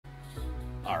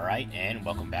Alright, and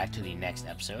welcome back to the next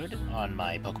episode on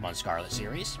my Pokemon Scarlet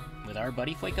series with our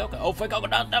buddy Fuecoco. Oh, Fuecoco,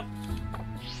 no!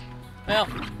 Well,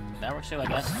 that works too, I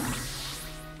guess.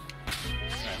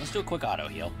 Alright, let's do a quick auto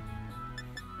heal.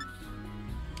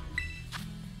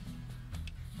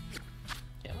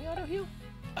 Can we auto heal?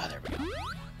 Oh, there we go.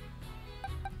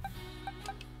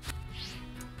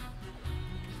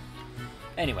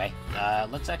 Anyway,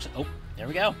 let's actually... Oh, there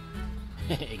we go.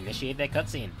 Initiate that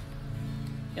cutscene.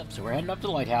 Yep, so we're heading up to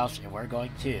the lighthouse, and we're going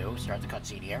to start the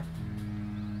cutscene here.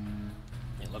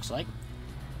 It looks like.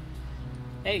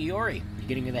 Hey, Yori, you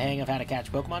getting to the hang of how to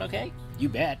catch Pokemon okay? You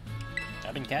bet.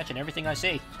 I've been catching everything I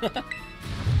see.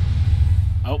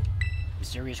 Oh,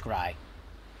 mysterious cry.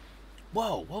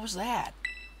 Whoa, what was that?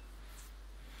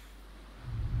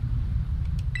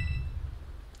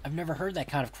 I've never heard that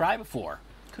kind of cry before.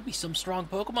 Could be some strong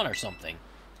Pokemon or something.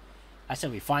 I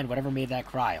said we find whatever made that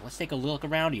cry. Let's take a look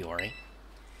around, Yori.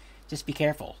 Just be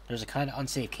careful. There's a kind of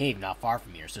unsafe cave not far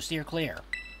from here, so steer clear.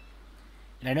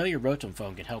 And I know your Rotom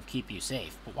phone can help keep you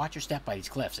safe, but watch your step by these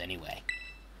cliffs anyway.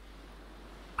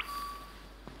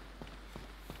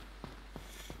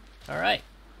 Alright.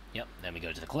 Yep, then we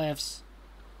go to the cliffs.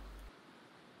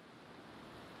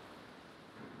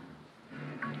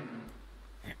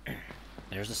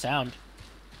 There's the sound.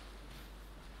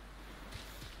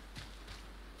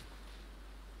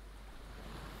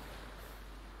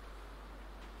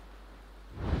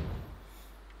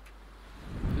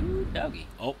 Doggy.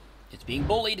 Oh, it's being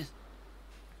bullied.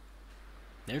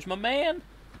 There's my man.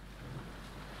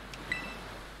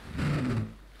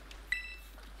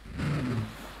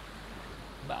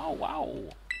 Bow wow.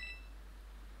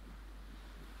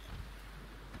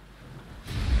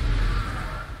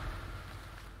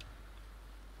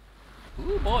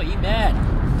 Ooh boy, he mad.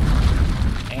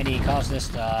 And he caused this,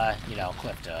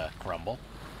 cliff to crumble.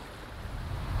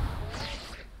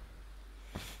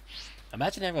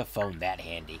 Imagine having a phone that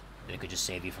handy. That it could just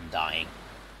save you from dying.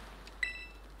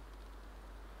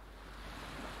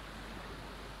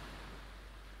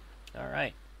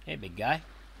 Alright. Hey, big guy.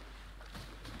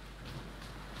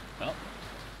 Well,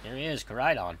 here he is,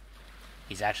 Koraidon.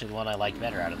 He's actually the one I like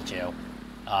better out of the two.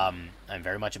 I'm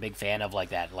very much a big fan of,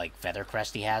 that, feather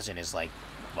crest he has in his,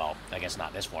 well, I guess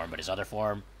not this form, but his other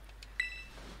form.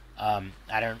 I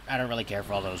don't really care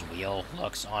for all those wheel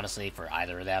looks, honestly, for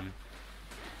either of them.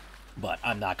 But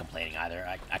I'm not complaining either.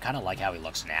 I kind of like how he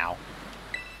looks now.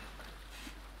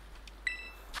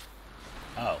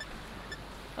 Oh.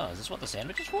 Oh, is this what the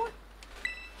sandwich is for?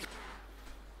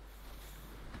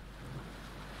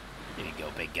 There you go,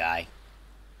 big guy.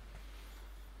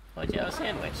 Why'd you have a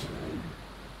sandwich?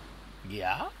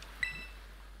 Yeah?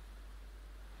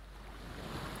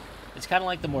 It's kind of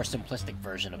like the more simplistic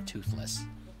version of Toothless,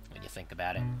 when you think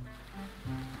about it.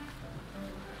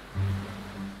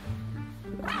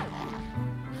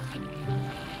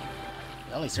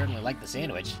 Well, he certainly liked the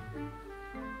sandwich.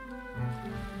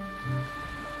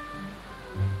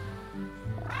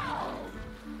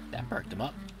 That perked him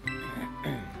up.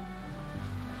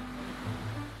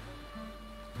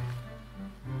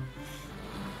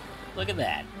 Look at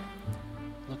that.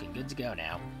 Looking good to go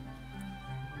now.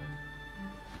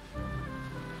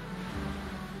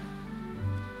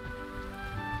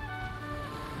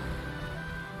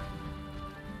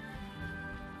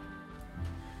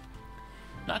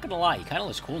 Not gonna lie, he kind of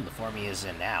looks cool in the form he is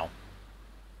in now.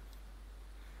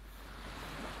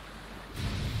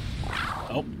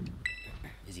 Oh.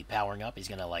 Is he powering up? He's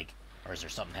gonna, or is there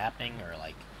something happening, or,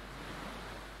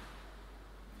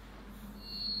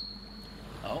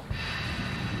 Oh.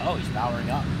 Oh, he's powering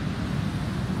up.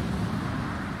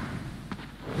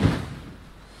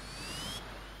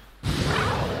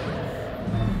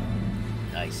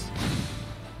 Nice.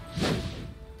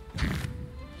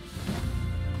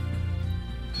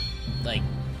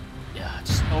 Yeah,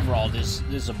 just overall, this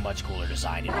is a much cooler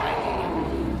design in my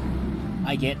opinion.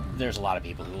 I get there's a lot of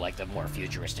people who like the more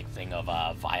futuristic thing of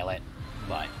Violet,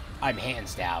 but I'm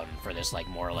hands down for this,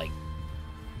 more,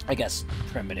 I guess,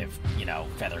 primitive,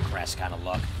 feather crest kind of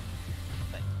look.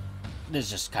 But this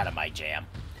is just kind of my jam.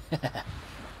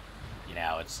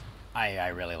 I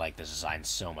really like this design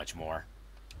so much more.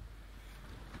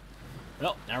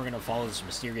 Well, now we're going to follow this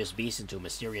mysterious beast into a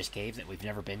mysterious cave that we've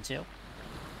never been to.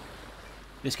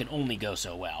 This can only go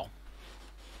so well.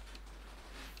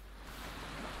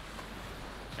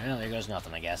 Well, there goes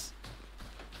nothing, I guess.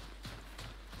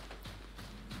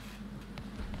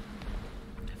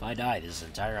 If I die, this is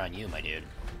entire on you, my dude.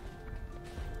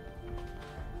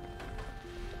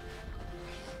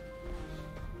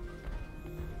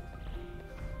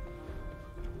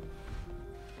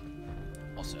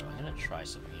 Also, I'm gonna try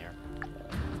something here.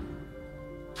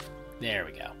 There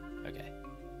we go. Okay.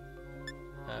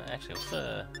 Actually, what's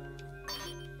the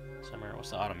summer? What's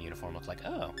the autumn uniform look like?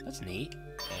 Oh, that's neat.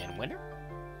 And winter?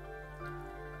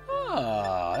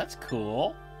 Oh, that's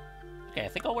cool. Okay, I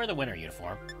think I'll wear the winter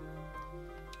uniform.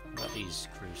 What about these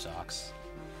crew socks?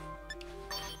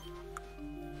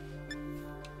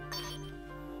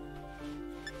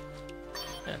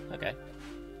 Yeah, okay.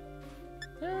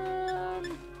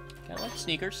 Kind of like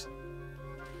sneakers.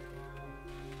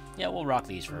 Yeah, we'll rock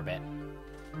these for a bit.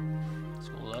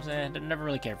 School gloves, never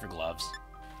really cared for gloves.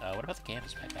 What about the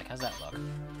canvas backpack? How's that look?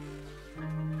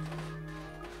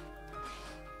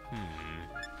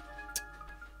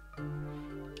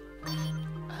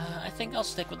 I think I'll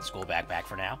stick with the school backpack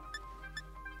for now.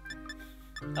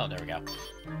 Oh, there we go.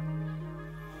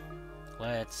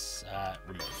 Let's,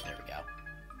 remove. There we go.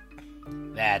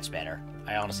 That's better.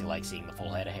 I honestly like seeing the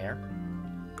full head of hair.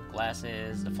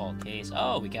 Glasses, default case.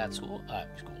 Oh, we got school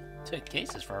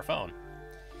cases for our phone.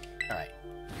 Alright.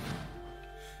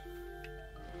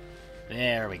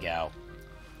 There we go.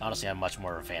 Honestly, I'm much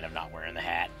more of a fan of not wearing the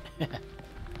hat.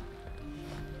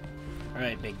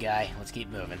 Alright, big guy. Let's keep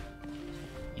moving.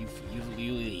 You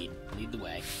lead. Lead the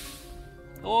way.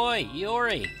 Oi,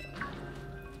 Yori!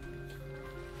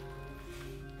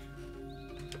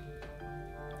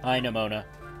 Hi, Nimona.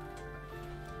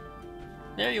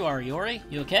 There you are, Yori.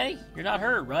 You okay? You're not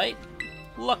hurt, right?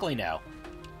 Luckily, no.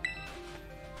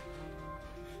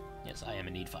 Yes, I am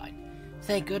indeed fine.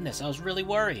 Thank goodness, I was really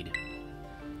worried.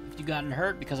 Have you gotten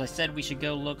hurt because I said we should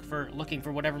go looking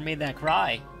for whatever made that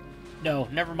cry? No,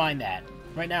 never mind that.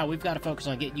 Right now, we've got to focus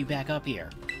on getting you back up here.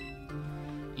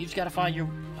 You just got to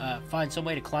find some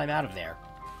way to climb out of there.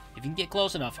 If you can get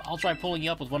close enough, I'll try pulling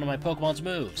you up with one of my Pokemon's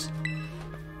moves.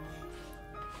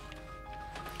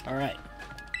 Alright.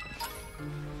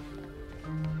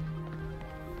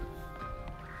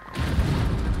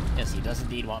 Yes, he does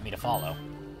indeed want me to follow.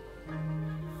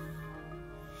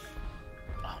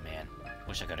 Oh man,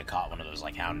 wish I could have caught one of those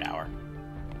like Houndour.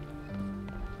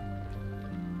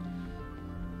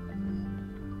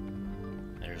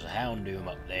 There's a Houndoom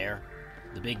up there,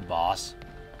 the big boss.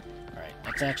 Alright,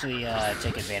 let's actually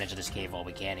take advantage of this cave while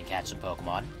we can and catch some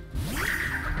Pokemon.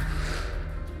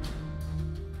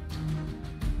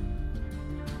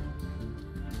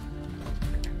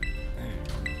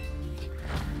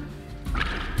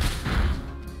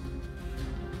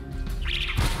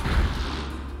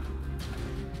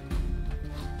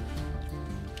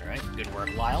 Good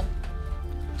work, Lyle.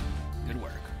 Good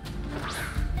work.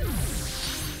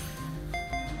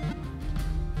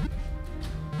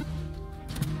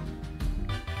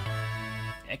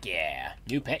 Heck yeah.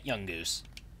 New pet Young Goose.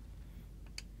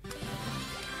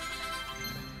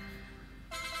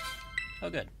 Oh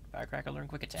good. Firecracker learn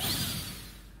Quick Attack.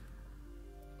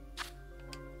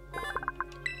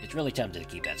 It's really tempted to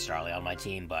keep that Starly on my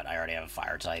team, but I already have a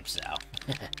fire type, so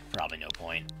probably no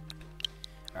point.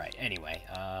 Alright, anyway,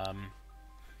 I'm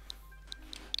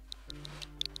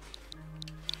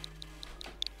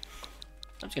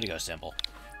just gonna go simple.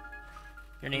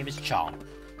 Your name is Chomp.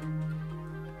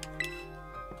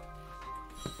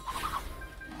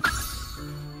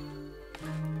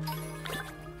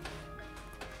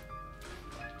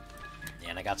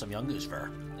 And I got some Young Goose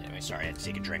fur. Anyway, sorry, I had to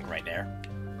take a drink right there.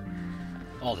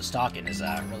 All this talking is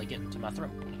really getting to my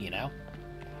throat, you know?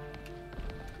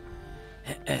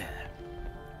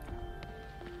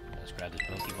 Let's grab this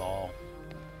Pokeball.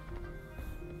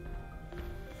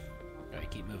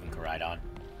 Alright, keep moving, Koraidon.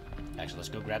 Actually, let's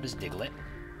go grab this Diglett.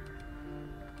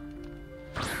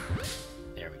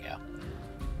 There we go.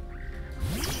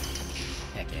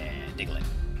 Heck yeah, Diglett.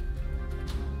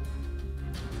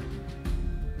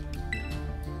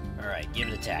 Alright, give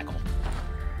it a tackle.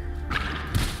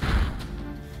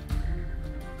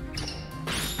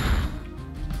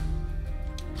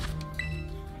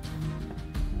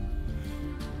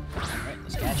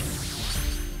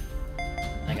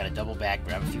 Double back,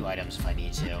 grab a few items if I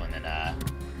need to, and then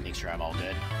make sure I'm all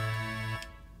good.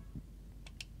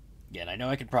 Yeah, and I know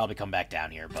I could probably come back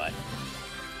down here, but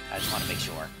I just want to make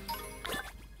sure.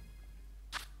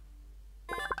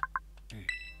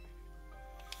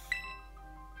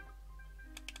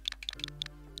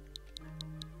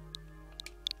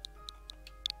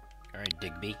 Alright,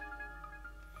 Digby.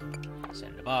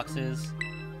 Send the boxes.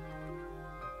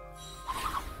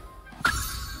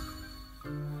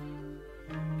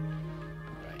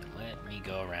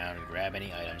 Go around and grab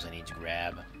any items I need to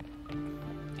grab. I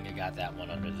think I got that one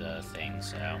under the thing,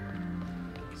 so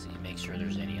let's see, make sure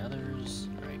there's any others.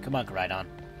 Alright, come on, Koraidon.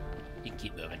 You can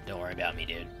keep moving. Don't worry about me,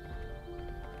 dude.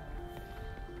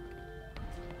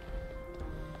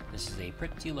 This is a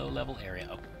pretty low-level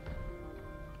area.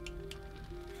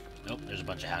 Oh. Oh, there's a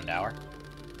bunch of Houndour.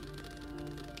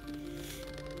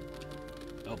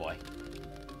 Oh boy.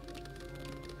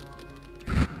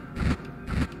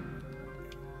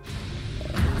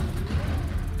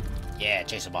 Yeah,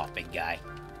 chase him off, big guy.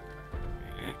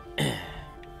 Look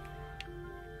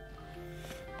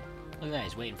at that,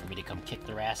 he's waiting for me to come kick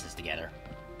their asses together.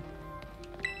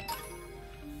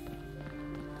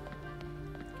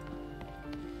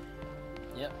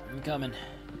 Yep, I'm coming.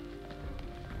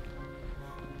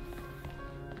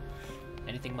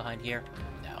 Anything behind here?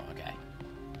 No, okay.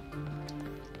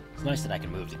 It's nice that I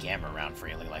can move the camera around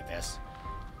freely like this.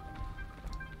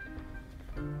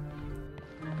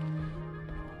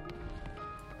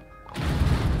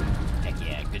 Heck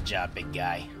yeah, good job, big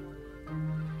guy.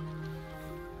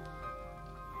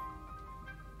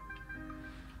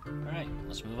 Alright,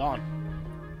 let's move on.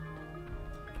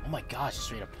 Oh my gosh, it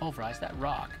straight up pulverized that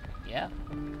rock. Yeah?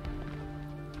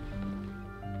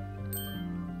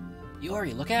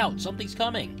 Yori, look out! Something's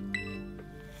coming!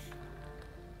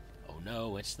 Oh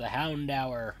no, it's the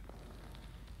Houndour.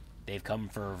 They've come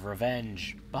for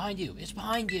revenge. Behind you! It's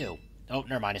behind you! Oh,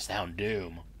 never mind, it's the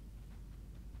Houndoom.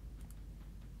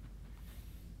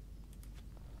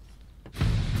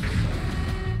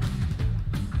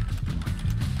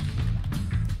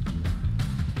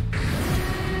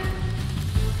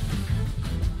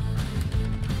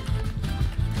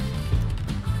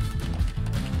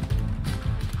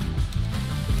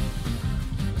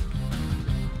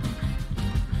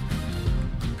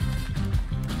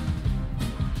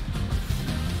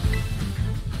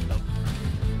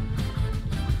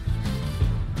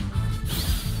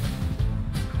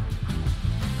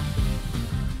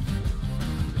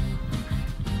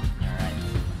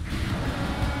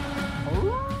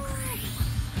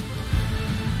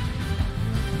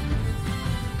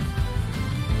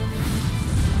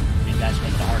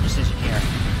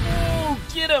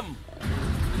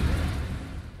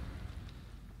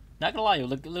 Not gonna lie, it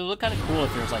would look kind of cool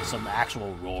if there was like some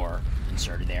actual roar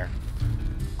inserted there.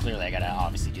 Clearly, I gotta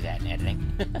obviously do that in editing.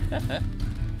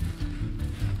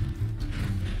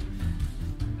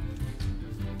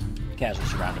 Casually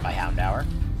surrounded by Houndour.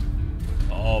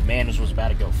 Oh man, this was about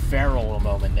to go feral a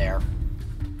moment there.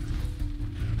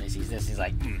 He sees this, he's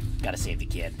like, gotta save the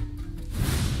kid.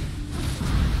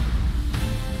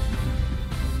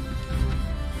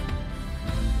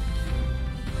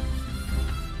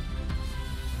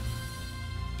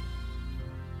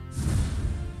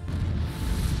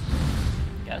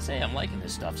 Gotta say, I'm liking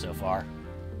this stuff so far.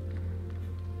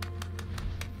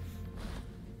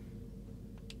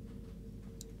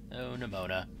 Oh,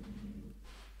 Nimona.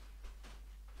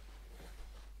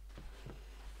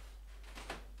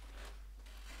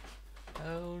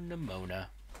 Oh, Nimona.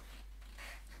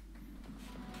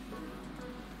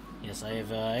 Yes,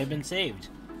 I've been saved.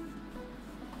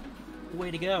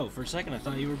 Way to go. For a second, I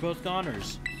thought you were both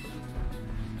goners.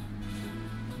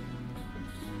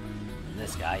 And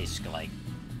this guy, he's just gonna, like...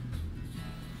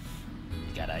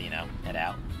 He's gotta, you know, head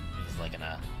out. He's, like,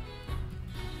 gonna...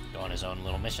 go on his own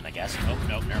little mission, I guess. Oh,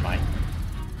 nope, never mind.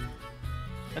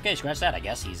 Okay, scratch that, I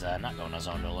guess. He's, not going on his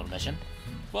own little mission.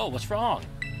 Whoa, what's wrong?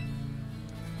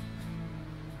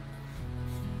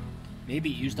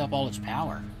 Maybe it used up all its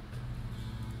power.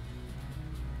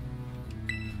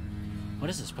 What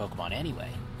is this Pokemon, anyway?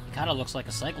 It kind of looks like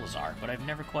a Cyclizar, but I've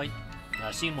never quite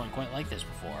seen one quite like this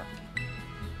before.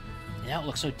 And now it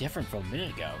looks so different from a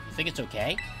minute ago. You think it's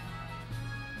okay?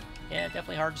 Yeah,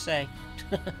 definitely hard to say.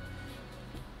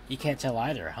 You can't tell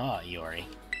either, huh, Iori?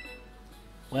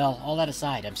 Well, all that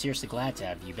aside, I'm seriously glad to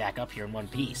have you back up here in one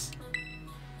piece.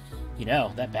 You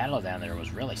know, that battle down there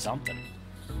was really something.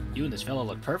 You and this fellow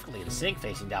look perfectly in sync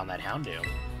facing down that Houndoom.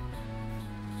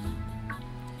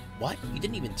 What? You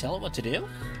didn't even tell it what to do?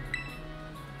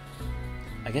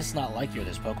 I guess it's not like you're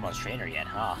this Pokemon's trainer yet,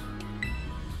 huh?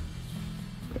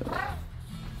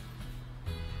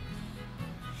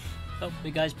 Oh,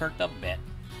 you guys perked up a bit.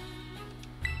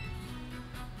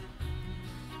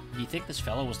 Do you think this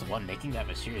fellow was the one making that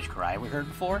mysterious cry we heard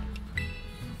before?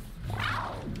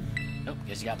 Oh,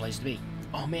 guess you got a place to be.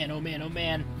 Oh man, oh man, oh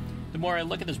man. The more I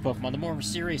look at this Pokemon, the more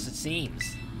mysterious it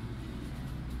seems.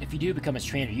 If you do become its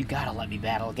trainer, you gotta let me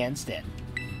battle against it.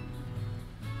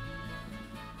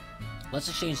 Let's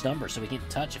exchange numbers so we get in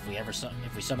touch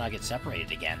if we somehow get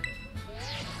separated again.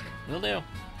 Will do.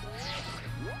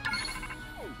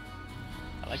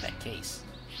 I like that case.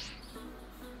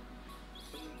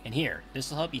 And here, this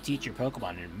will help you teach your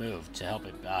Pokemon to move to help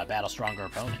it battle stronger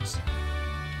opponents.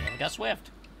 And we got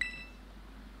Swift.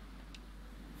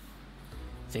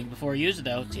 Think before you use it,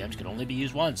 though. TMs can only be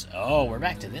used once. Oh, we're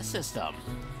back to this system.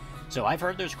 So I've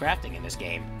heard there's crafting in this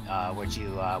game, which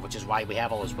is why we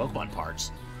have all those Pokemon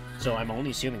parts. So I'm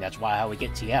only assuming that's how we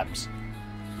get TMs.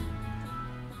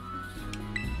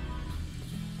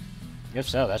 If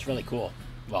so, that's really cool.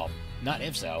 Well, not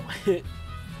if so.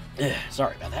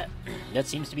 Sorry about that. That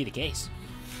seems to be the case.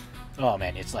 Oh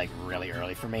man, it's like really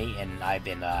early for me, and I've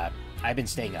been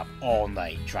staying up all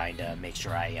night trying to make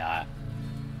sure I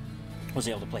was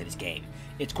able to play this game.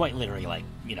 It's quite literally like,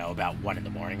 you know, about 1 in the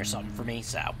morning or something for me,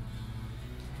 so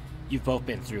you've both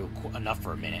been through enough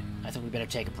for a minute. I think we better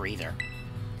take a breather.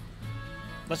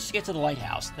 Let's just get to the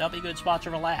lighthouse. That'll be a good spot to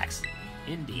relax.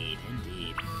 Indeed,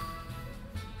 indeed.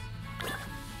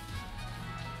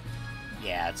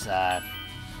 Yeah, it's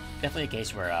definitely a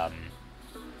case where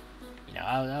you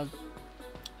know,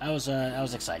 I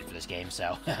was excited for this game,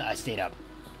 so I stayed up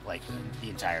like the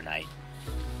entire night.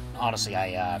 Honestly,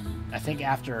 I think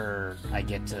after I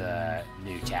get to the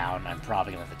new town, I'm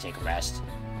probably gonna have to take a rest.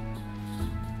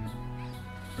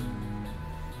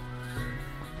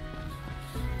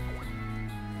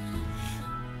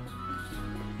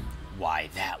 Why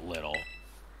that little?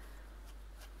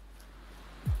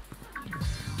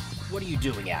 What are you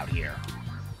doing out here?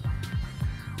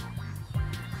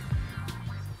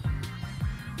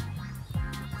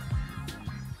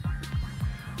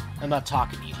 I'm not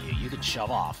talking to you. You can shove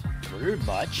off. Rude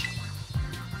much.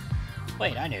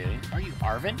 Wait, I know you. Are you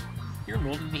Arvin? You're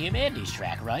enrolled in the Humanities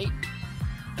track, right?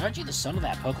 Aren't you the son of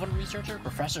that Pokemon researcher,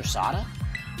 Professor Sada?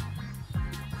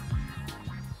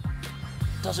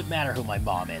 Doesn't matter who my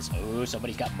mom is. Oh,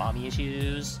 somebody's got mommy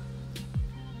issues.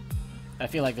 I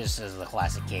feel like this is the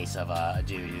classic case of a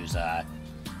dude who's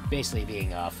basically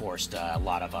being forced a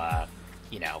lot of,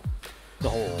 you know, the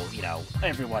whole, you know,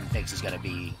 everyone thinks he's going to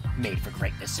be made for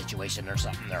greatness situation or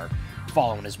something, or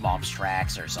following his mom's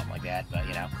tracks or something like that. But,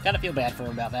 you know, kind of feel bad for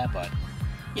him about that, but,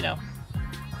 you know,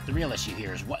 the real issue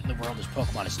here is what in the world is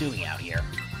Pokemon is doing out here.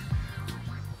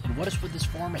 And what is with this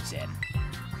form it's in?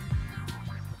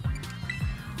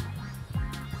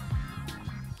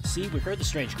 See, we heard the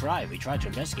strange cry. We tried to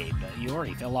investigate, but you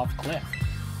already fell off the cliff.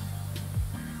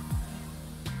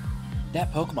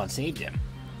 That Pokemon saved him,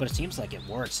 but it seems like it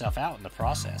wore itself out in the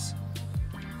process.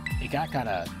 It got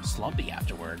kinda slumpy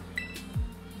afterward.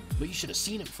 But you should have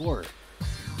seen it before.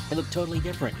 It looked totally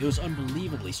different. It was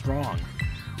unbelievably strong.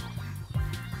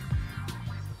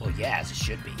 Well, yeah, as it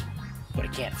should be. But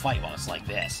it can't fight while it's like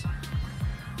this.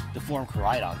 The form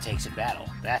Koraidon takes in battle.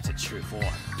 That's its true form.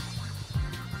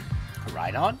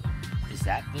 Koraidon? Is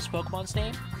that this Pokemon's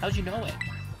name? How'd you know it?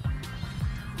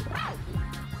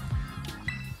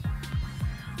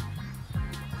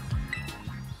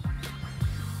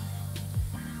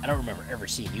 I don't remember ever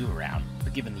seeing you around,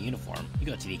 but given the uniform, you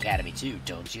go to the academy too,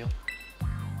 don't you?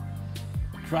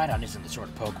 Koraidon isn't the sort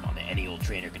of Pokemon that any old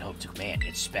trainer can hope to command.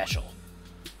 It's special.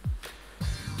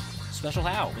 Special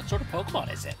how? What sort of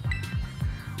Pokemon is it?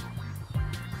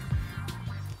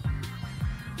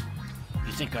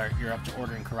 You think you're up to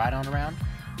ordering Koraidon around?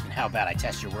 And how about I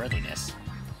test your worthiness?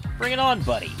 Bring it on,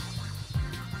 buddy!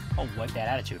 I'll wipe that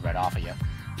attitude right off of you.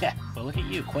 Heh, but look at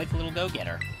you, quite the little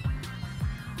go-getter.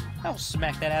 I'll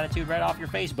smack that attitude right off your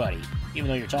face, buddy. Even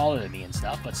though you're taller than me and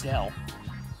stuff, but still.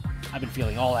 I've been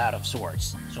feeling all out of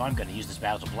sorts, so I'm gonna use this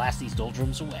battle to blast these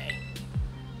doldrums away.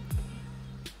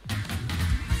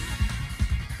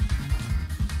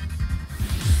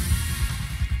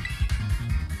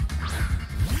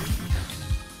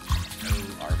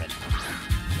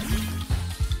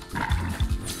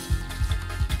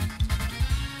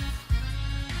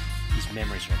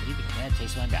 Memories from leaving a bad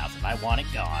taste in my mouth, and I want it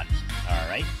gone.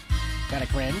 Alright. Kinda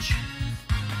cringe.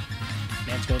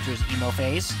 Man's going through his emo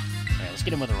phase. Alright, let's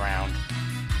get him with a round.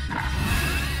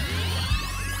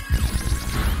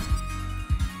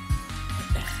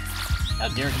 How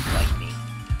dare he like me?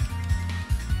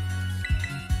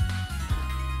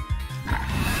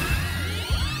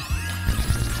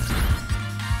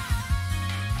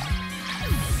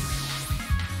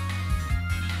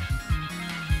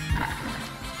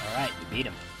 Beat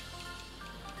him.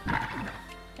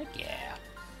 Heck yeah.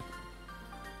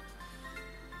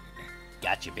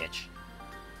 Gotcha, bitch.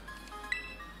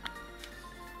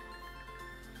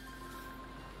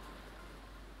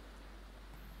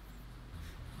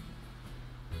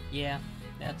 Yeah,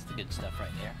 that's the good stuff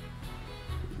right there.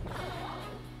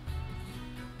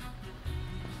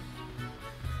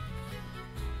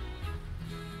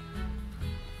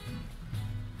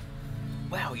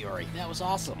 Wow, Yuri, that was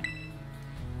awesome.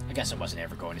 I guess I wasn't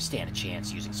ever going to stand a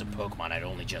chance using some Pokemon I'd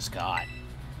only just got.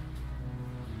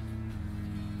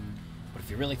 But if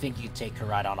you really think you can take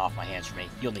Koraidon off my hands for me,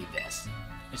 you'll need this.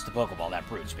 It's the Pokeball that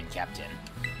Brute's been kept in.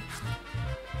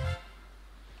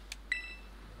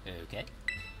 Okay.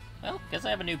 Well, guess I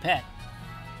have a new pet.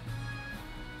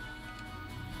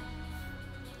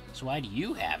 So why do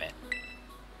you have it?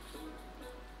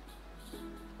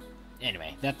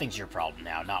 Anyway, that thing's your problem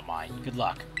now, not mine. Good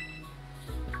luck.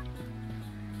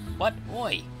 What?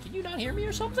 Oi, can you not hear me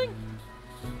or something?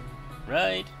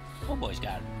 Right. Homeboy's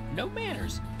got no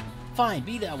manners. Fine,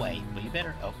 be that way, but you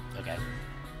better... Oh, okay.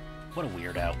 What a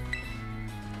weirdo.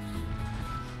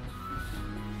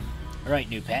 Alright,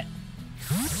 new pet.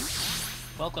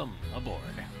 Welcome aboard.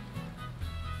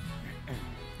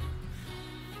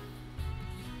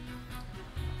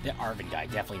 The Arvin guy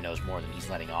definitely knows more than he's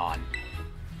letting on.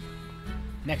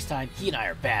 Next time, he and I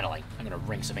are battling. I'm gonna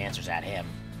wring some answers at him.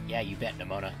 Yeah, you bet,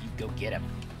 Nimona. You go get him.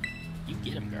 You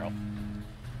get him, girl.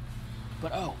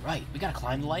 But oh, right, we gotta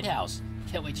climb the lighthouse.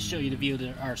 Can't wait to show you the view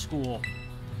of our school.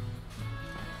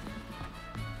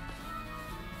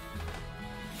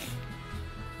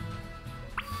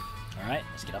 Alright,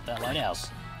 let's get up that lighthouse.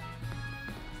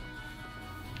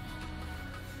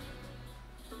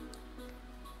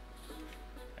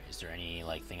 Is there any,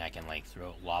 like, thing I can, like,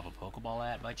 throw lava Pokeball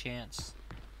at by chance?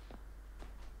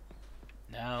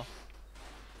 No?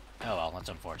 Oh well, that's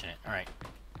unfortunate. Alright.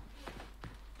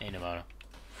 Hey, Nimona.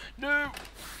 No!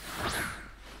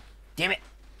 Damn it!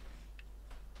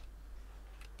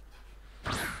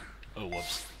 Oh,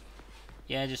 whoops.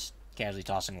 Yeah, just casually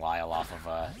tossing Lyle off of,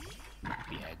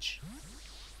 the edge.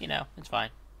 You know, it's fine.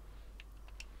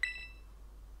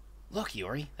 Look,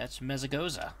 Yuri, that's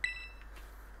Mezagoza.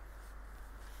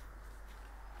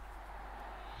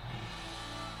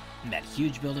 And that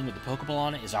huge building with the Pokeball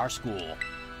on it is our school.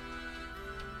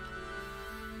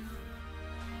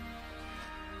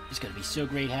 It's gonna be so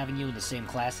great having you in the same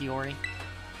class, Yuri.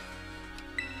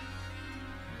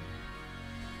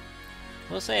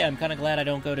 We'll say I'm kind of glad I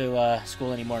don't go to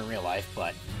school anymore in real life,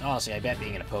 but honestly, I bet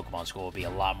being in a Pokemon school will be a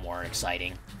lot more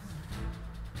exciting.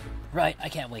 Right, I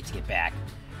can't wait to get back.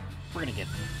 We're gonna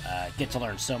get to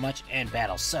learn so much and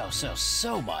battle so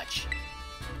much.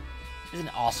 Isn't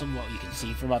it awesome what you can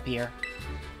see from up here?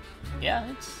 Yeah,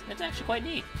 it's actually quite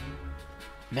neat.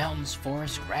 Mountains,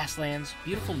 forests, grasslands,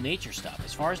 beautiful nature stuff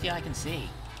as far as the eye can see.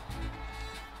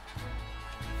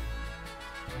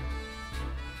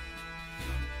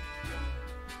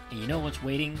 And you know what's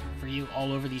waiting for you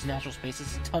all over these natural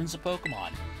spaces? Tons of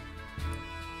Pokemon.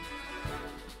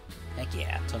 Heck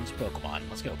yeah, tons of Pokemon.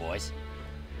 Let's go, boys.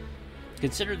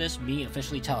 Consider this me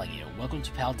officially telling you, welcome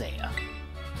to Paldea.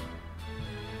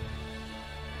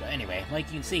 But anyway, like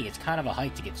you can see, it's kind of a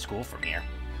hike to get to school from here.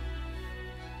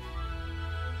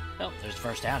 Oh, there's the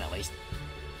first town at least.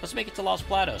 Let's make it to Los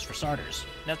Platos for starters.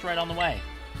 That's right on the way.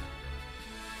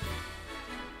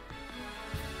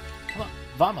 Come on,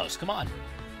 vamos, come on.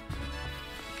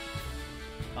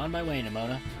 On my way,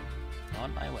 Nimona.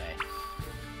 On my way.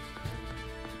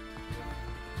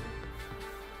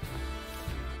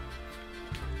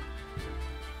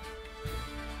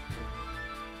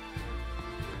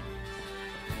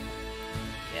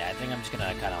 Yeah, I think I'm just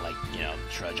gonna kind of like, you know,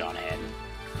 trudge on ahead.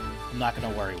 I'm not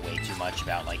gonna worry way too much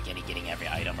about like getting every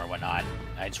item or whatnot.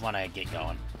 I just want to get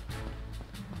going.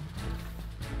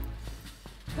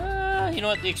 You know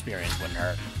what? The experience wouldn't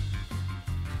hurt.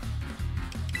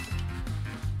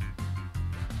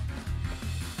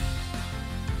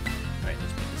 Alright,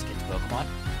 let's make this kid's Pokemon.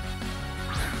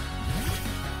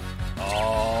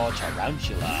 Oh,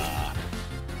 Tarantula.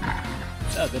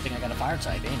 Oh, good thing I got a fire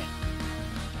type, ain't it?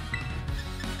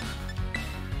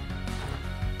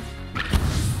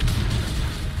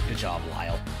 Good job,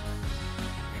 Lyle.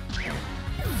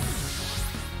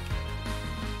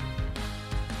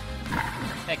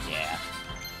 Heck yeah.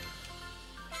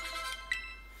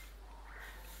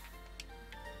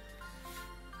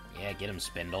 Yeah, get him,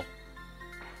 Spindle.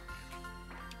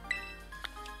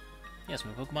 Yes,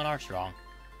 my Pokemon are strong.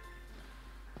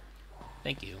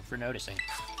 Thank you for noticing.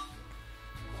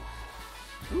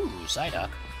 Ooh, Psyduck.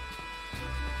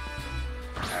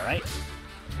 Alright.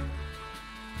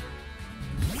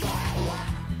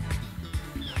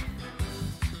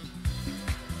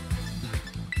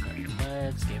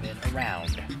 Let's give it a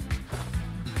round.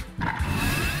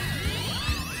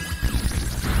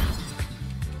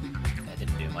 That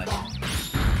didn't do much.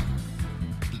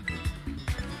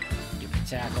 Give me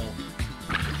tackle.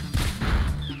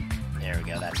 There we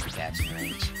go, that's the catching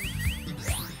range.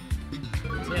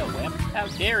 Tail Whip, how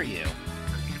dare you?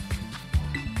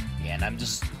 Yeah, and I'm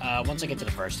just, once I get to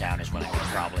the first town is when I will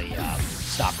probably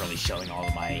stop really showing all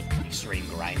of my extreme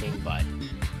grinding, but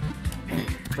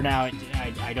for now,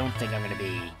 I don't think I'm going to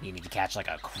be needing to catch like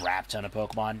a crap ton of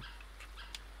Pokemon.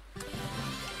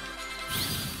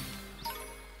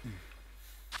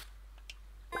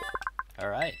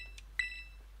 Alright.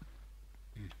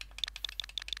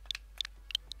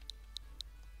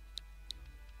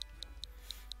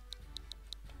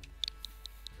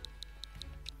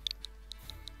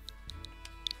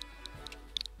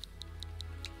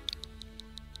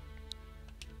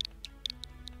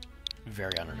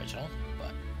 Very unoriginal,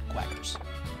 but quackers.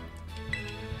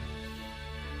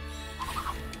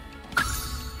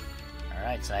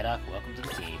 Alright, Psyduck, welcome to the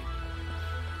team.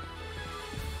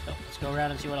 So, let's go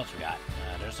around and see what else we got.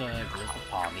 There's a group of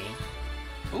Palmy.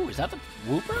 Ooh, is that the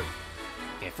Wooper?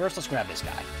 Okay, first let's grab this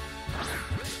guy.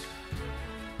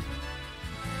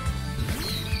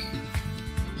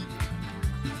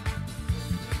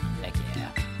 Heck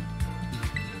yeah.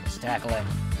 Let's tackle it.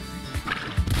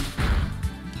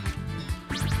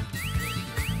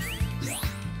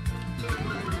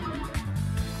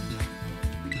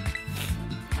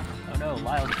 Oh no,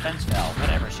 Lyle's defense fell.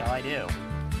 Whatever shall I do?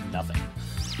 Nothing.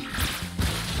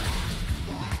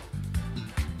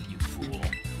 You fool.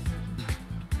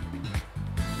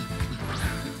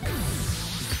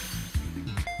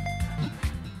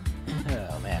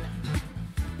 Oh man.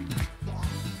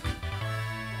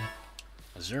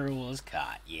 Azurill is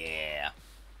caught, yeah.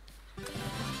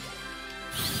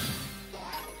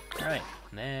 Alright,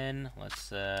 then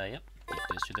let's yep, get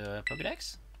this to the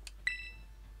Pokedex.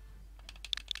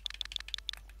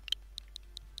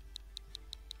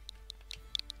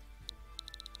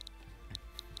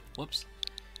 Whoops.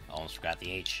 Almost forgot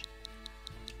the H.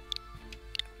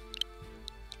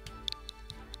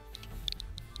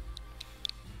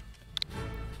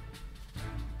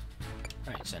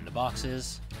 Alright, send to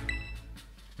boxes.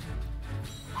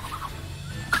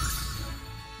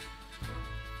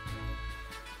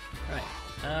 Alright,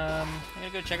 I'm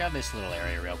gonna go check out this little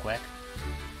area real quick.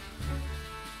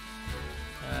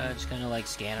 Just gonna like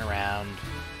scan around.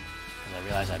 I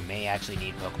realize I may actually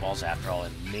need Pokeballs after all,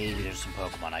 and maybe there's some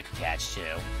Pokemon I could catch too.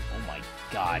 Oh my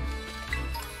god.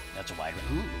 That's a wide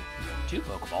range. Ooh, 2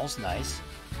 Pokeballs, nice.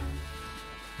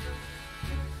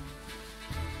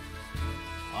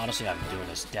 Honestly, I'm doing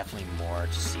this definitely more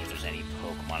to see if there's any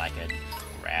Pokemon I could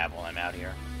grab while I'm out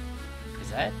here.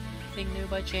 Is that thing new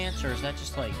by chance, or is that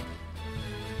just like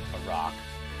a rock?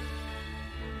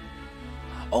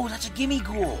 Oh, that's a Gimme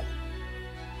Ghoul!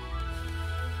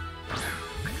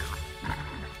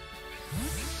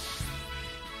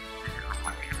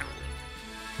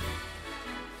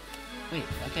 Wait,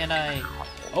 why can't I...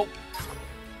 Oh!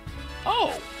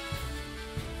 Oh!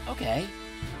 Okay.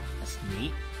 That's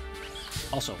neat.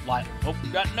 Also, why... Oh,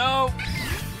 God, no!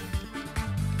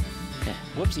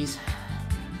 Whoopsies.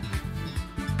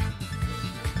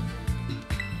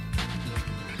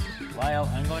 Lyle,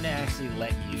 I'm going to actually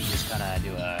let you just kind of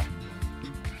do a...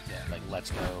 Yeah, like,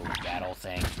 let's go battle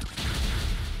thing.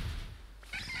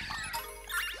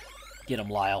 Get him,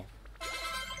 Lyle.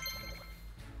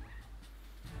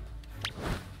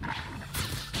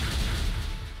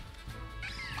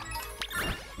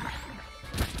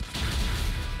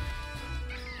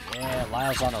 Yeah,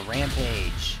 Lyle's on a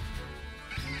rampage.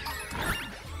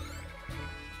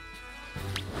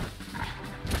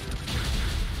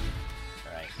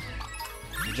 Alright.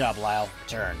 Good job, Lyle.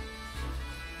 Turn.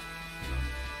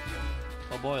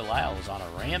 Oh boy, Lyle was on a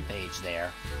rampage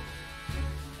there.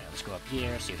 Alright, let's go up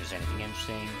here, see if there's anything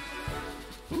interesting.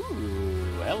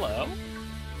 Ooh, hello.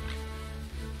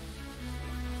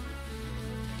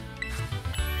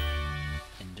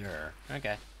 Endure.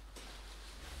 Okay.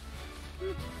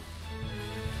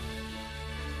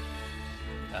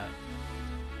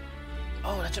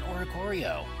 Oh, that's an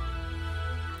Oricorio.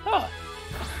 Huh.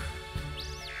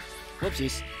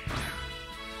 Whoopsies.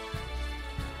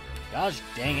 Gosh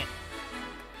dang it.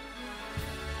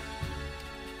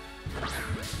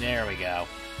 There we go.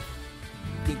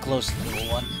 Get close to the little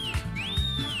one.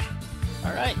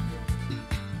 Alright.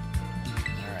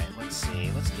 Alright, let's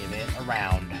see. Let's give it a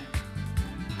round.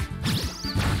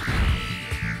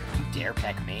 You dare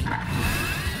peck me.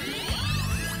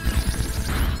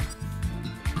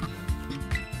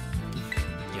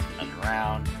 Give it another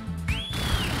round.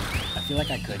 I feel like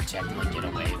I could technically get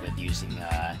away with using,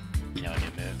 you know, a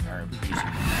new move, or using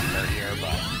Remember here,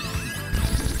 but...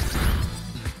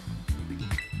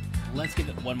 Let's give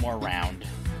it one more round.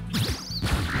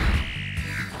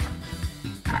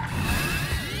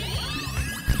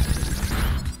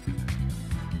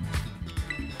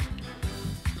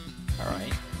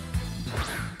 Alright.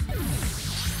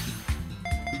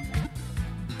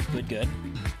 Good, good.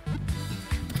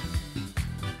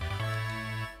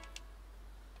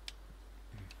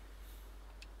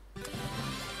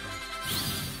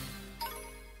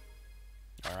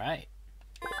 Alright.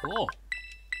 Cool.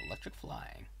 Electric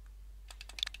flying.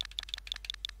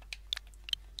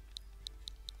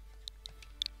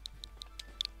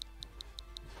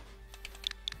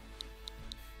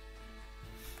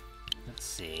 Let's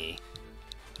see.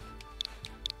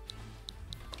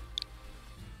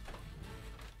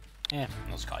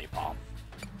 Let's call you Paul.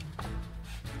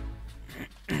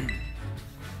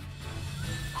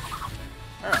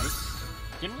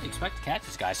 Didn't really expect to catch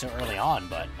this guy so early on,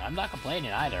 but I'm not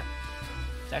complaining either.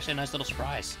 It's actually a nice little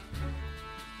surprise.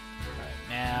 Alright,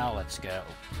 now let's go.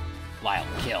 Lyle,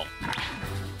 kill.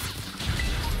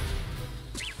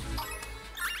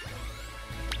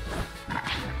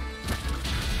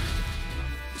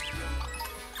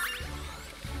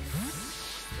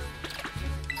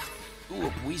 Ooh,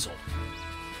 a weasel.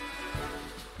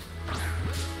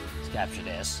 Let's capture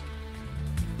this.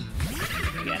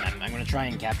 Again, I'm going to try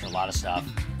and capture a lot of stuff.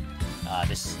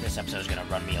 This episode is going to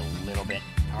run me a little bit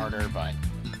harder, but,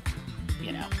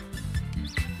 you know.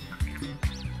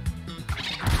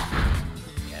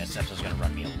 Yeah, this episode's going to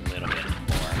run me a little bit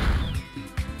more.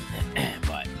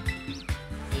 But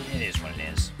it is what it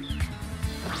is.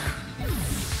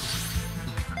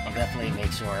 I'll definitely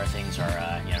make sure things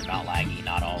are, you know, not laggy,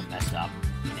 not all messed up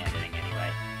in editing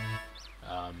anyway.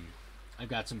 I've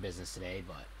got some business today,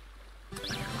 but...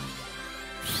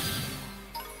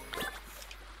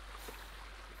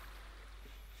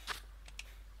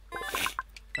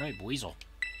 Alright, weasel.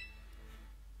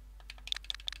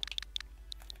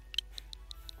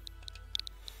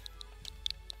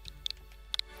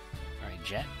 Alright,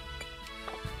 jet.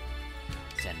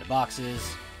 Send the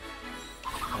boxes.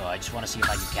 Oh, I just want to see if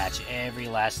I can catch every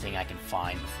last thing I can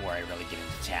find before I really get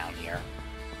into town here.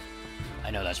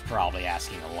 I know that's probably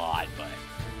asking a lot, but...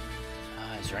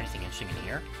 is there anything interesting in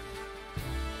here?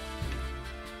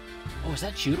 Oh, is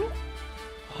that Choodle?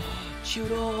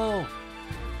 Choodle!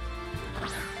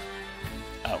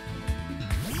 Oh.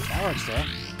 That works there.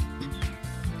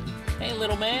 Hey,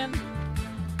 little man!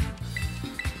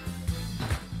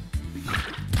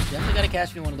 Definitely gotta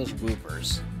catch me one of those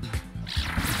whoopers.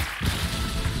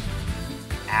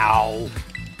 Ow!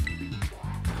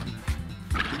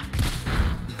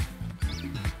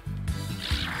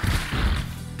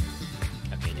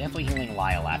 Okay, definitely healing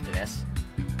Lyle after this.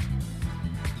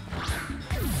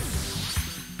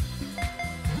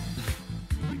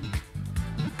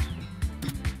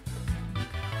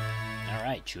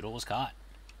 Alright, Choodle was caught.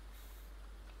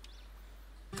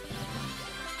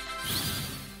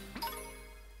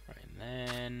 Right, and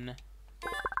then...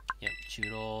 Yep,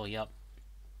 Choodle, yep.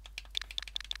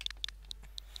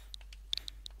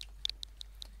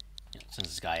 Since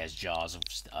this guy has jaws of,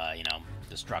 you know,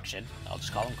 destruction, I'll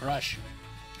just call him Crush.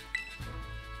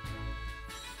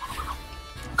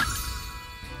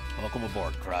 Welcome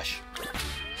aboard, Crush.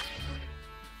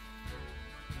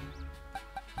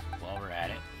 While we're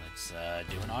at it, let's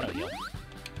do an auto heal.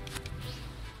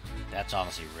 That's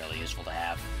honestly really useful to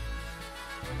have.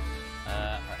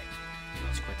 Alright.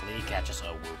 Let's quickly catch us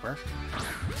a Whooper.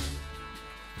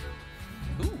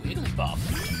 Ooh, Wigglypuff.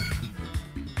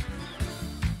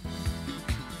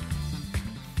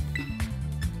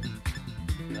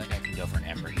 I feel like I can go for an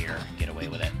Ember here and get away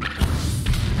with it.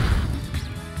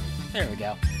 There we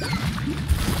go.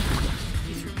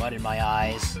 He threw mud in my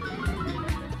eyes.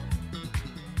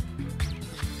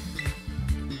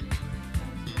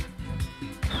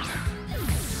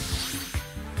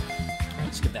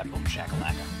 Let's give that boom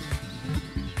shakalaka.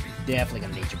 Definitely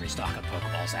gonna need to restock on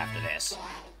Pokeballs after this.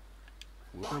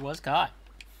 Whooper was caught.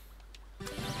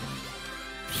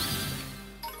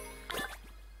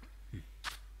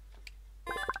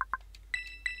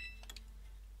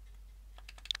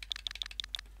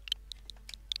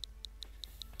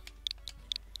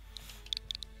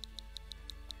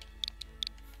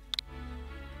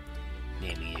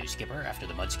 Naming a new skipper after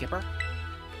the Mud Skipper.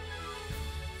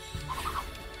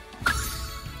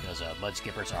 Because Mud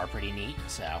Skippers are pretty neat,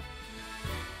 so...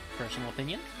 Personal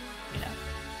opinion, you know.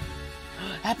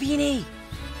 Happiny!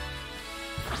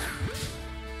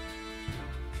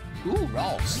 Ooh,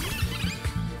 Rolls.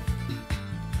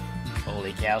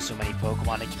 Holy cow, so many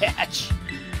Pokemon to catch.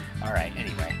 Alright,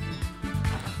 anyway.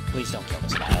 Please don't kill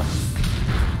this Lyle.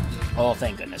 Oh,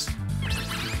 thank goodness.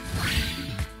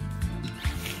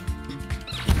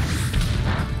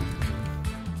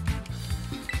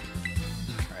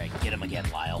 Alright, get him again,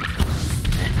 Lyle.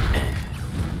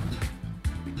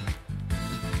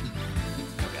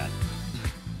 Oh god.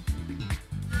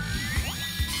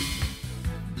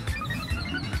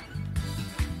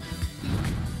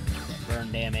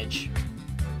 Burn damage.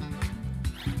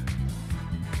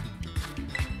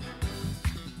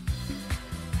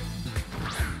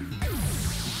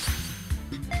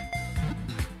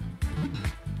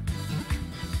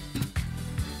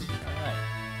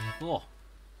 Cool.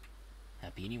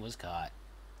 Happiny was caught.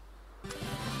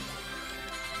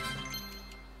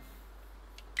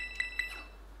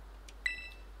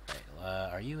 Right,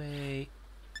 are you a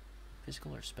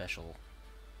physical or special?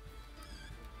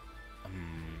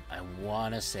 I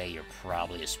want to say you're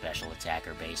probably a special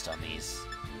attacker based on these.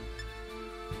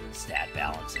 stat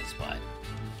balances, but...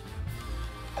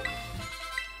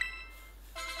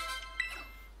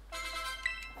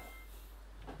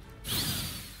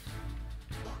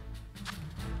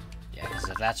 Yeah, because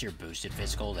if that's your boosted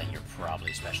physical, then you're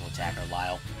probably a special attacker,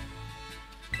 Lyle.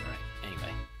 Alright,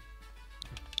 anyway.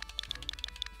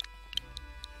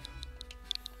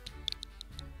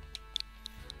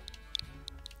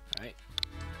 Alright.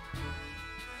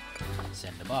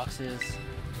 Send the boxes.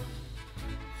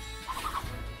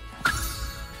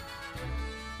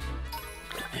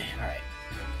 Alright.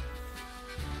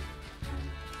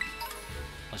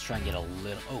 Let's try and get a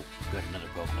little... Oh, good, another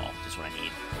Pokeball. Just what I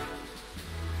need.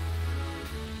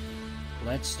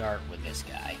 Let's start with this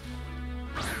guy.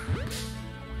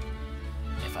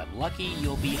 If I'm lucky,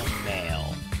 you'll be a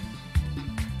male.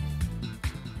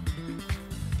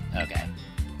 Okay.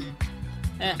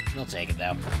 We'll take it,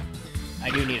 though. I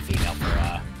do need a female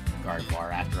for,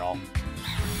 Gardevoir, after all.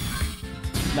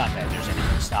 Not that there's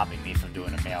anything stopping me from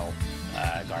doing a male,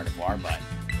 Gardevoir, but...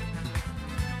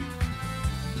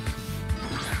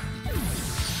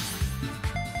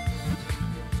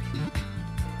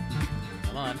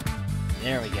 Come on.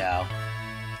 There we go.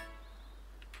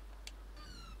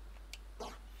 So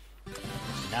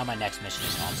now my next mission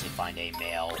is to honestly find a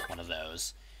male one of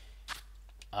those.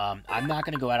 I'm not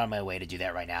going to go out on my way to do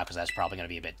that right now, because that's probably going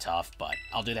to be a bit tough, but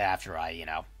I'll do that after I, you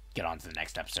know, get on to the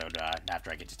next episode, after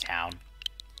I get to town.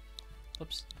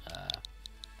 Whoops.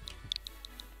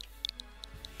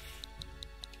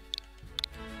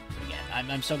 Again,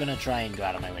 I'm still going to try and go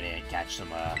out on my way to catch some,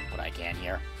 what I can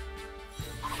here.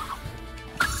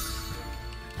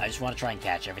 I just want to try and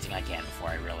catch everything I can before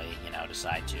I really, you know,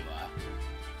 decide to,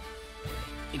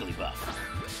 Igglybuff.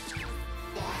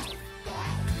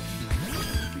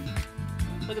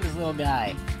 Look at this little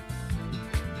guy.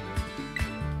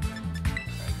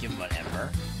 Alright, give him an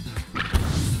Ember.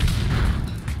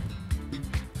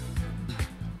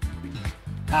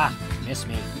 Ah! Missed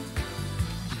me.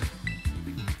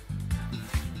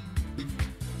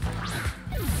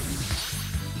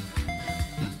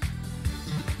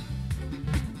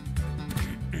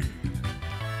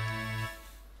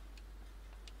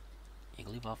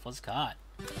 Igglybuff was caught.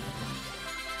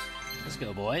 Let's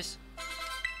go, boys.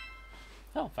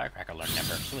 Oh, Firecracker learned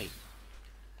Ember. Sweet.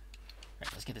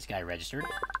 Alright, let's get this guy registered.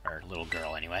 Or little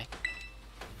girl, anyway.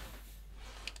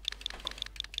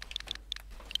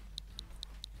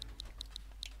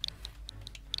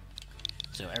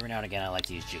 So every now and again I like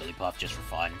to use Jigglypuff just for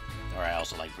fun. Or I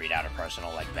also like breed out a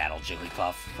personal, like, battle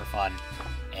Jigglypuff for fun.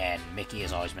 And Mickey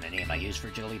has always been a name I use for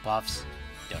Jigglypuffs.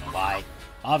 Don't know why.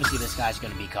 Obviously this guy's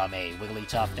going to become a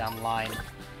Wigglytuff down the line.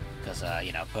 Because,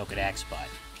 you know, Pokedex, but...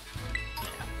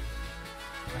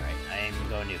 Alright, I'm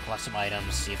going to collect some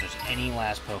items, see if there's any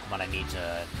last Pokemon I need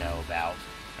to know about,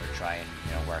 or try and,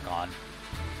 you know, work on.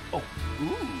 Oh,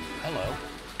 ooh, hello.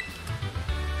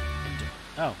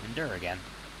 Endure again.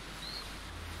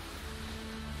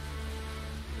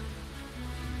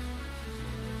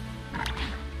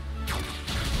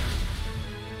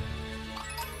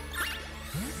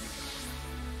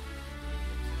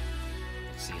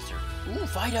 Let's see, is there... Ooh,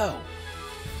 Fido!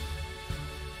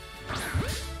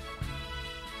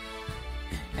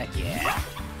 Heck yeah.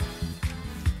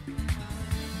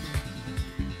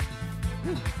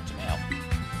 Ooh, it's a male.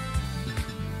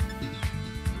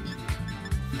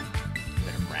 Give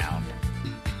it a round.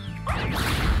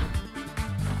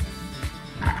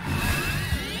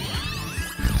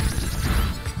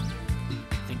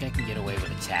 Think I can get away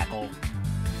with a tackle?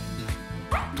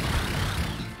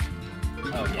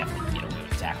 Oh, definitely can get away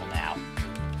with a tackle now.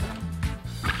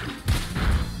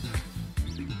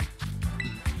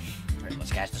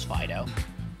 Let's catch this Fido.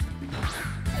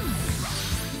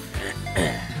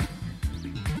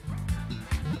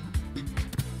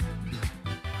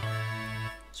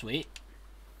 Sweet.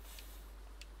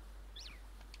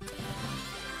 Right,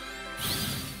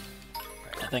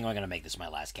 I think I'm gonna make this my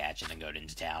last catch and then go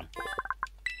into town.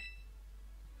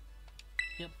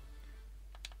 Yep.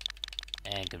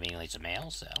 And conveniently it's a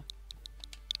male, so...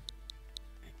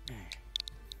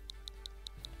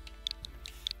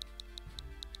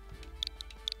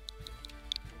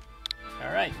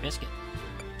 Alright, Biscuit.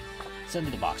 Send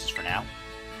me the boxes for now.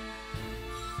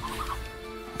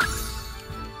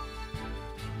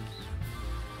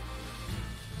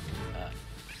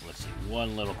 Let's see,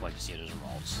 one little quick to see if there's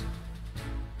rolls.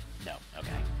 No,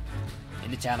 okay.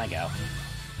 Into town I go.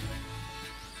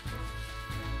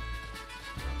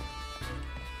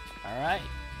 Alright,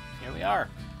 here we are.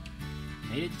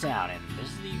 Made it to town, and this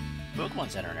is the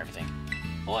Pokemon Center and everything.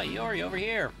 Boy, Yori, over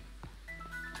here!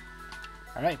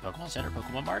 Alright, Pokemon Center,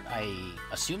 Pokemon Mart. I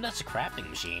assume that's a crafting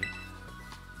machine.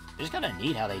 It's kind of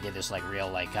neat how they did this, like, real,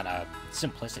 like, kind of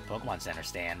simplistic Pokemon Center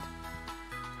stand.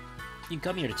 You can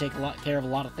come here to take care of a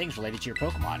lot of things related to your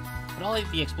Pokemon, but I'll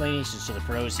leave the explanations to the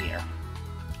pros here.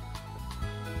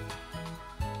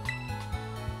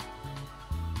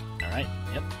 Alright,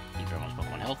 yep, keep everyone's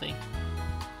Pokemon healthy.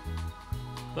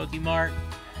 Pokemart,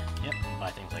 yep, buy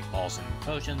things like balls and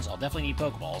potions. I'll definitely need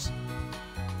Pokeballs.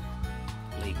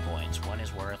 League points, one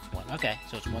is worth one. Okay,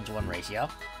 so it's 1-to-1 ratio.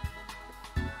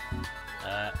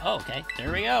 Oh, okay,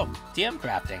 there we go. TM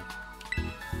crafting.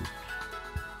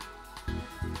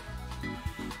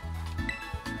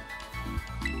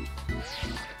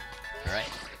 Alright.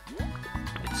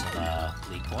 Get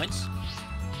some, league points.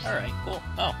 Alright, cool.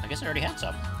 Oh, I guess I already had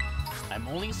some. I'm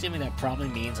only assuming that probably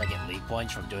means I get league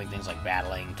points from doing things like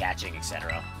battling, catching,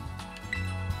 etc.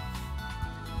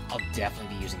 I'll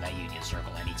definitely be using that Union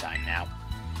Circle anytime now.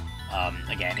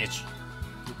 Again, it's...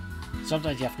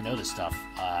 Sometimes you have to know this stuff,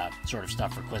 sort of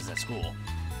stuff for quizzes at school.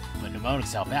 But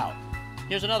mnemonics help out.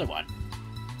 Here's another one.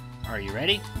 Are you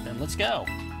ready? Then let's go.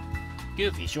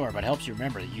 Goofy, sure, but it helps you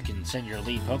remember that you can send your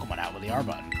lead Pokemon out with the R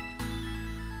button.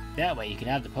 That way, you can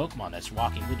have the Pokemon that's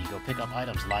walking with you go pick up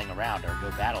items lying around or go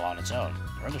battle on its own,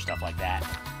 or other stuff like that.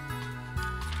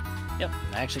 Yep,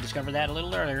 I actually discovered that a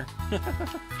little earlier.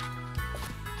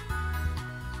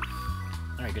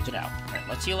 Alright, good to know. Alright,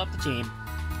 let's heal up the team.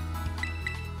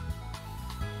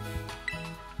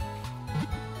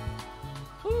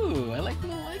 Ooh, I like the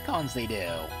little icons they do.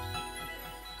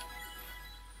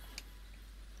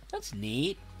 That's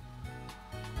neat.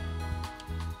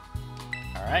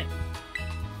 Alright.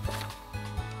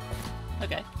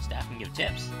 Okay, staff can give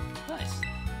tips. Nice.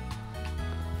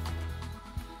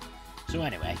 So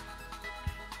anyway.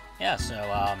 Yeah,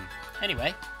 so,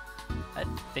 anyway. I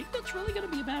think that's really gonna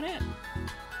be about it.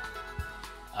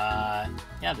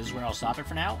 Yeah, this is where I'll stop it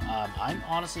for now. I'm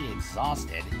honestly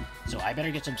exhausted, so I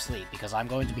better get some sleep, because I'm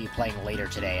going to be playing later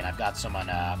today, and I've got someone,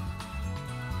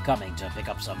 coming to pick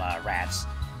up some, rats.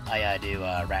 I, do,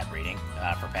 rat breeding,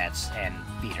 for pets and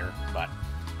feeder, but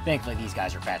thankfully these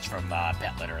guys are pets from,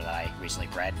 pet litter that I recently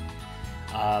bred.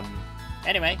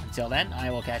 Anyway, until then,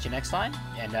 I will catch you next time,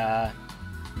 and,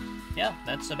 yeah,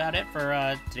 that's about it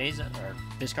for, today's, or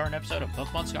this current episode of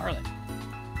Pokemon Scarlet.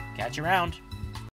 Catch you around!